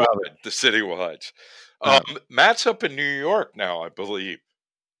 probably. The citywides. Uh, Matt's up in New York now, I believe.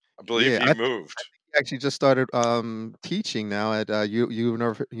 I believe yeah, he I moved. actually just started teaching now at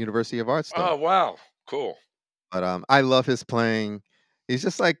University of Art Oh, still. wow. Cool. But I love his playing. He's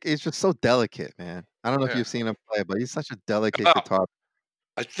just so delicate, man. I don't know if Yeah. you've seen him play, but he's such a delicate Oh, guitar.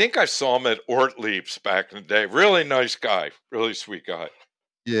 I think I saw him at Ortlieb's back in the day. Really nice guy. Really sweet guy.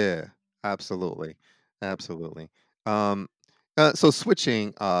 Yeah, absolutely, absolutely. Um, so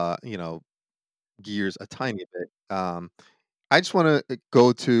switching, gears a tiny bit. I just want to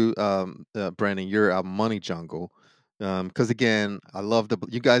go to Brandon, your album Money Jungle, because again,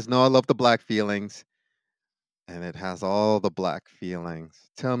 you guys know I love the Black Feelings, and it has all the Black Feelings.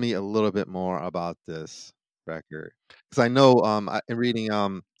 Tell me a little bit more about this record, because I know in reading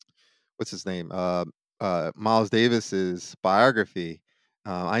what's his name, Miles Davis's biography,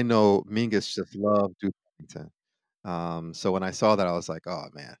 I know Mingus just loved Duke Ellington. So when I saw that, I was like, oh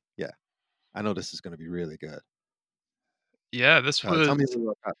man, yeah, I know this is going to be really good. Yeah, this Tell me a was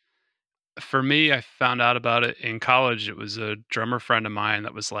little about. for me. I found out about it in college. It was a drummer friend of mine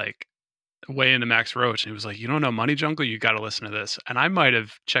that was like way into Max Roach, and he was like, "You don't know Money Jungle? You got to listen to this." And I might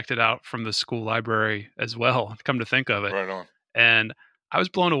have checked it out from the school library as well. Come to think of it, Right on. and I was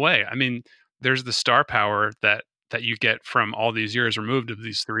blown away. I mean, there's the star power that you get from all these years removed of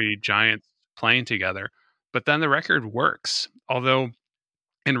these three giants playing together. But then the record works. Although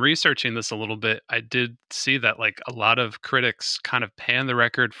in researching this a little bit, I did see that like a lot of critics kind of pan the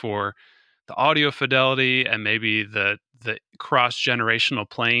record for the audio fidelity and maybe the cross generational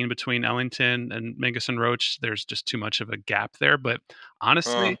playing between Ellington and Mingus and Roach. There's just too much of a gap there. But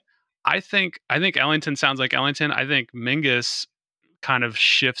honestly, I think Ellington sounds like Ellington. I think Mingus kind of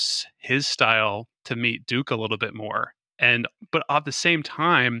shifts his style to meet Duke a little bit more, but at the same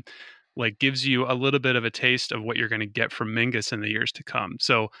time, like gives you a little bit of a taste of what you're going to get from Mingus in the years to come.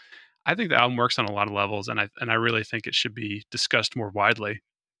 So I think the album works on a lot of levels, and I really think it should be discussed more widely.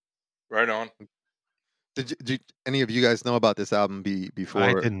 Right on. Did any of you guys know about this album before?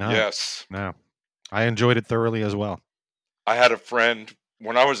 I did not. Yes. No. I enjoyed it thoroughly as well. I had a friend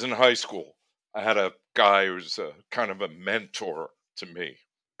when I was in high school. I had a guy who was kind of a mentor to me,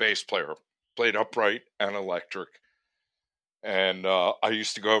 bass player, played upright and electric. And I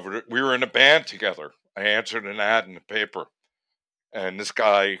used to go over to, we were in a band together. I answered an ad in the paper. And this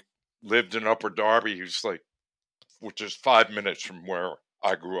guy lived in Upper Darby. He was like, which is 5 minutes from where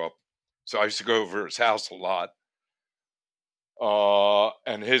I grew up. So I used to go over to his house a lot.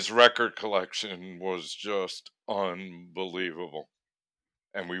 And his record collection was just unbelievable.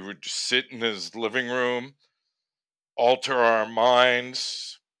 And we would just sit in his living room, alter our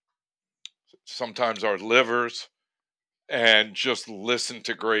minds, sometimes our livers, and just listen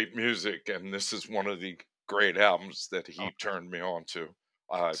to great music. And this is one of the great albums that he turned me on to.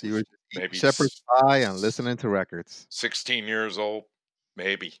 So you were maybe shepherd's pie and listening to records. 16 years old,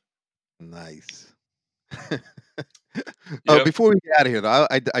 maybe. Nice. Yep. Before we get out of here, though,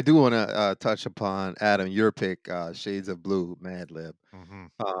 I do want to touch upon Adam, your pick, Shades of Blue, Madlib.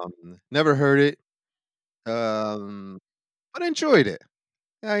 Never heard it, but enjoyed it.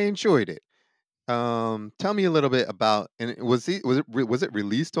 I enjoyed it. Tell me a little bit about, and was it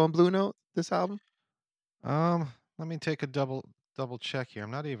released on Blue Note, this album? Let me take a double check here.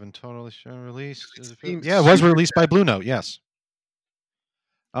 I'm not even totally sure. Released? Seems Yeah, it was super released by Blue Note. Yes.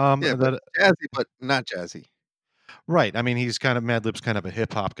 Yeah, but jazzy, but not jazzy. Right. I mean, he's kind of Madlib's kind of a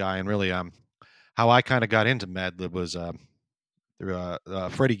hip hop guy, and really, how I kind of got into Madlib was through a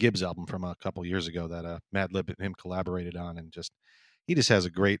Freddie Gibbs album from a couple years ago that Madlib and him collaborated on, and he just has a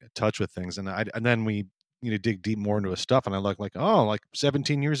great touch with things. And then we dig deep more into his stuff, and I like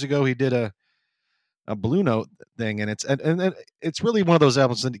 17 years ago he did a Blue Note thing, and it's really one of those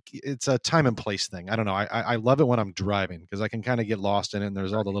albums that it's a time and place thing. I don't know. I love it when I'm driving because I can kind of get lost in it, and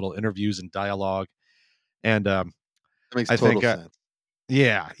there's all the little interviews and dialogue, and That makes I total think sense.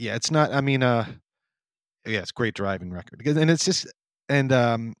 yeah, it's not. I mean, yeah, it's a great driving record, and it's just and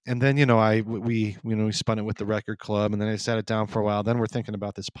then we spun it with the record club, and then I sat it down for a while. Then we're thinking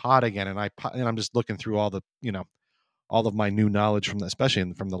about this pod again, and I'm just looking through all the all of my new knowledge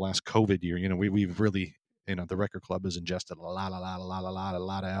especially from the last COVID year. We've really the record club has ingested a lot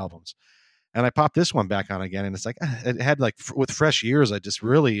of albums, and I popped this one back on again, and it's like it had with fresh ears. I just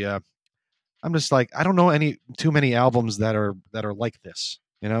really I'm just like I don't know too many albums that are like this.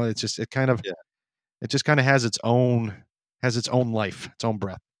 It's just it just kind of has its own life, its own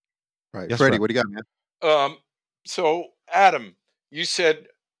breath. Right, Yes, Freddie, Fred. what do you got, man? So Adam, you said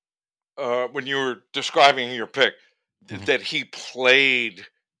when you were describing your pick that he played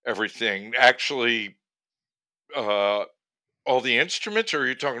everything, actually all the instruments, or are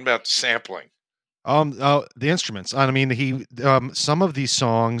you talking about the sampling? The instruments. I mean, he some of these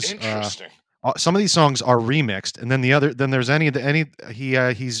songs. Interesting. Some of these songs are remixed, and then there's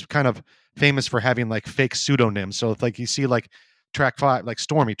he's kind of famous for having like fake pseudonyms. So if you see track 5, like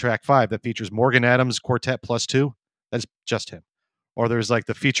Stormy track 5 that features Morgan Adams Quartet +2, that's just him. Or there's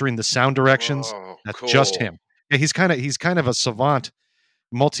the featuring the Sound Directions, that's cool. just him. Yeah, he's kind of a savant,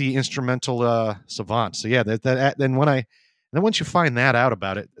 multi-instrumental savant. So yeah, then once you find that out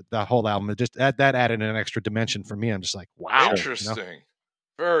about it, the whole album, it just that added an extra dimension for me. I'm just like, wow, interesting,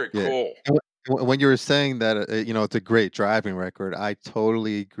 very cool. When you were saying that it's a great driving record, I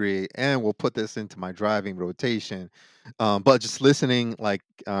totally agree, and we'll put this into my driving rotation. But just listening,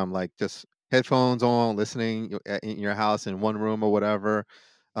 just headphones on, listening in your house in one room or whatever.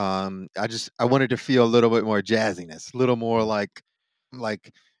 I wanted to feel a little bit more jazziness, a little more like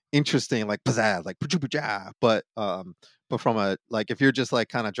interesting, like pizzazz, like pa-choo-pa-cha. But from if you're just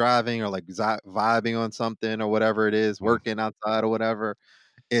kind of driving or vibing on something or whatever it is, working outside or whatever,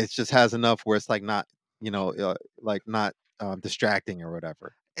 it just has enough where it's not not distracting or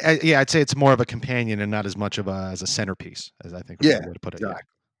whatever. Yeah, I'd say it's more of a companion and not as much of as a centerpiece, as I think. Yeah, way to put it. Exactly.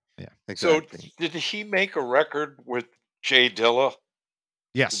 Yeah. Exactly. So did he make a record with Jay Dilla?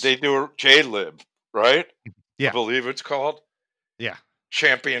 Yes. Did they do a J-Lib, right? Yeah. I believe it's called. Yeah.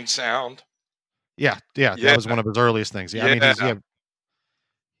 Champion Sound. Yeah, Yeah. that was one of his earliest things. Yeah, I mean, Yeah.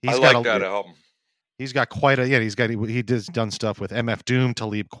 he's I got like that album. he's got quite a he does done stuff with MF Doom,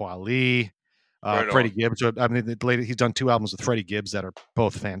 Talib Kweli, Right Freddie on. Gibbs. I mean, he's done 2 albums with Freddie Gibbs that are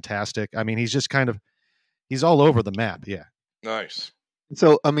both fantastic. I mean, he's just he's all over the map. Yeah. Nice.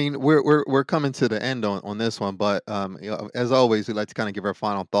 So I mean, we're coming to the end on this one, but as always, we like to kind of give our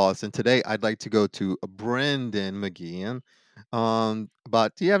final thoughts. And today, I'd like to go to Brendan McGeehan.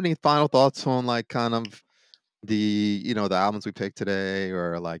 But do you have any final thoughts on like kind of the albums we picked today,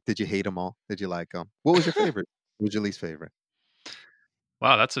 or like did you hate them all? Did you like them? What was your favorite? What was your least favorite?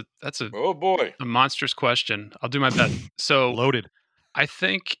 Wow, that's a Oh boy. monstrous question. I'll do my best. So Loaded. I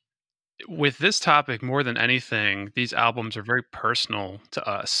think with this topic, more than anything, these albums are very personal to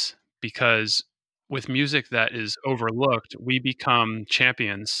us because with music that is overlooked, we become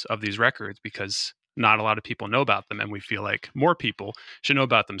champions of these records because not a lot of people know about them, and we feel like more people should know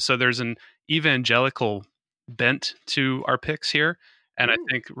about them. So there's an evangelical bent to our picks here. And I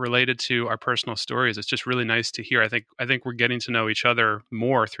think related to our personal stories, it's just really nice to hear. I think we're getting to know each other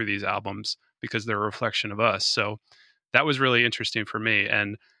more through these albums because they're a reflection of us. So that was really interesting for me.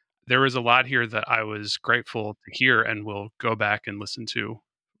 And there was a lot here that I was grateful to hear and will go back and listen to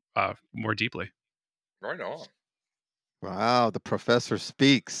more deeply. Right on. Wow, the professor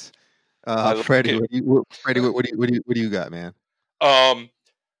speaks. I like Freddie, it. what do you got, man? I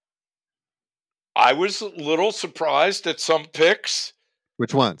was a little surprised at some picks.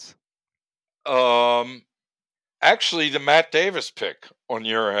 Which ones? Actually, the Matt Davis pick on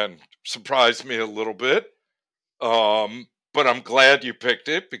your end surprised me a little bit. But I'm glad you picked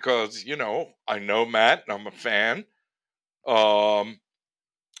it because, I know Matt and I'm a fan.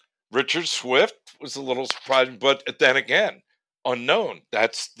 Richard Swift was a little surprising, but then again, unknown.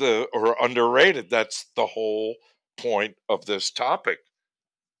 Or underrated. That's the whole point of this topic.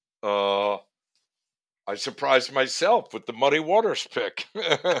 I surprised myself with the Muddy Waters pick.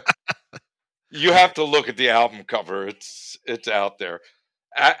 You have to look at the album cover. It's out there.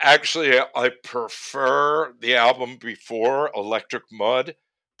 Actually, I prefer the album before Electric Mud,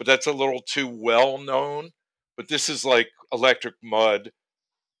 but that's a little too well known. But this is like Electric Mud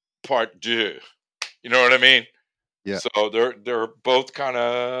Part 2. You know what I mean? Yeah. So they're both kind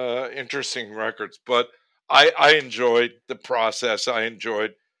of interesting records, but I enjoyed the process. I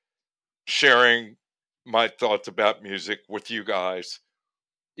enjoyed sharing my thoughts about music with you guys.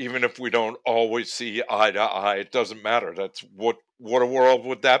 Even if we don't always see eye to eye, it doesn't matter. That's what a world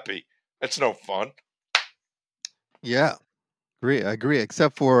would that be? That's no fun. Yeah, I agree.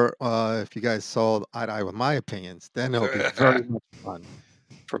 Except for if you guys saw eye to eye with my opinions, then it'll be very much fun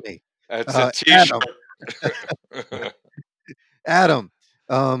for me. That's a t-shirt. Adam,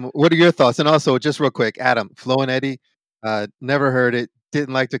 what are your thoughts? And also, just real quick, Adam, Flo and Eddie, never heard it,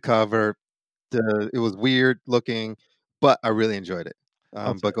 didn't like the cover. It was weird looking, but I really enjoyed it.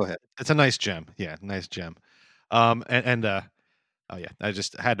 But go ahead. It's a nice gem. Yeah, nice gem. Oh yeah, I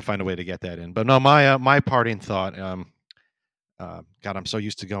just had to find a way to get that in. But no, my parting thought. God, I'm so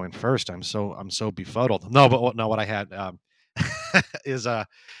used to going first. I'm so befuddled. No, but what I had is why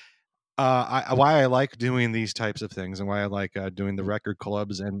I like doing these types of things and why I like doing the record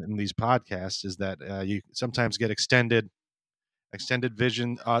clubs and these podcasts is that you sometimes get extended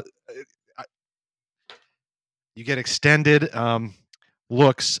vision. You get extended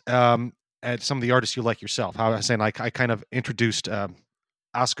looks at some of the artists you like yourself. How I was saying, I kind of introduced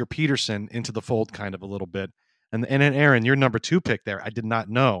Oscar Peterson into the fold kind of a little bit. And then Aaron, your number 2 pick there, I did not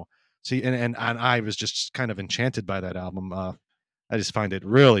know. See, and I was just kind of enchanted by that album. I just find it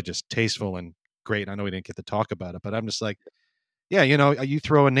really just tasteful and great. I know we didn't get to talk about it, but I'm just like, yeah, you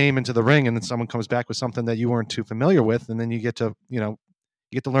throw a name into the ring and then someone comes back with something that you weren't too familiar with. And then you get to,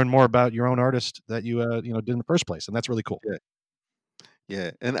 learn more about your own artist that you did in the first place. And that's really cool.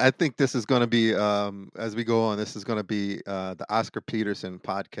 Yeah. And I think this is going to be, as we go on, this is going to be the Oscar Peterson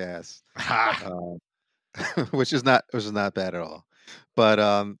podcast, which is not bad at all. But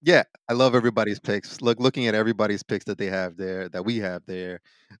yeah, I love everybody's picks. Looking at everybody's picks that they have there, that we have there,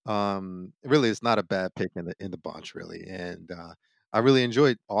 really, it's not a bad pick in the bunch, really. And I really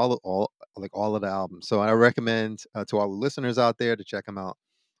enjoyed all of the albums. So I recommend to all the listeners out there to check them out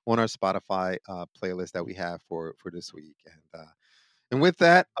on our Spotify playlist that we have for this week. And with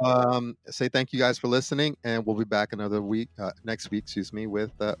that, say thank you guys for listening, and we'll be back next week,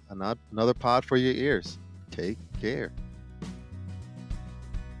 with another pod for your ears. Take care.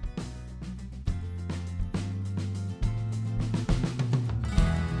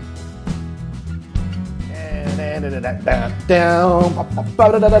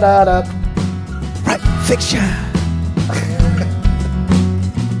 Right fiction.